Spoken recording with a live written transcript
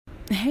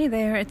Hey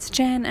there, it's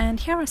Jen, and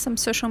here are some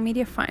social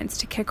media finds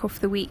to kick off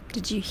the week.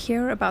 Did you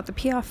hear about the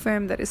PR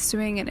firm that is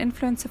suing an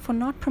influencer for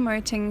not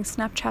promoting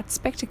Snapchat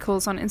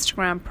spectacles on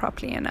Instagram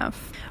properly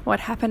enough? What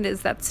happened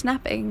is that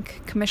Snap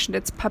Inc. commissioned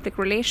its public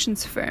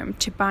relations firm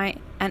to buy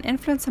an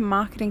influencer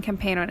marketing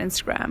campaign on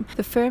Instagram.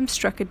 The firm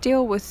struck a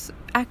deal with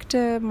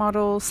actor,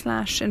 model /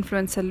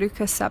 influencer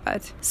Luka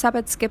Sabbat.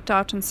 Sabbat skipped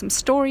out on some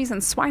stories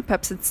and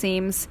swipe-ups, it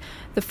seems.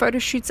 The photo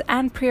shoots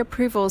and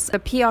pre-approvals. The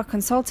PR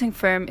consulting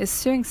firm is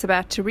suing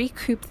Sabbat to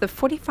recoup the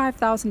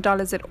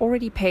 $45,000 it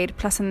already paid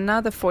plus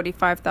another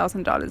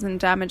 $45,000 in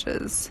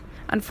damages.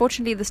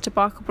 Unfortunately, this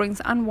debacle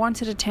brings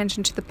unwanted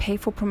attention to the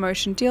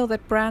pay-for-promotion deal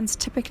that brands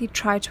typically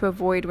try to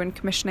avoid when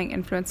commissioning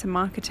influencer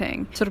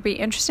marketing. So it'll be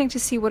interesting to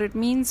see what it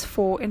means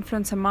for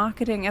influencer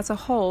marketing as a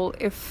whole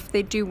if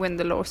they do win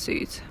the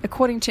lawsuit.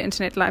 According to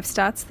Internet Live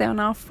Stats, there are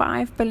now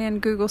 5 billion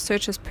Google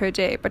searches per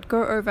day, but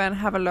go over and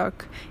have a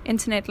look.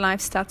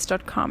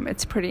 internetlivestats.com.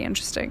 It's pretty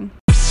interesting.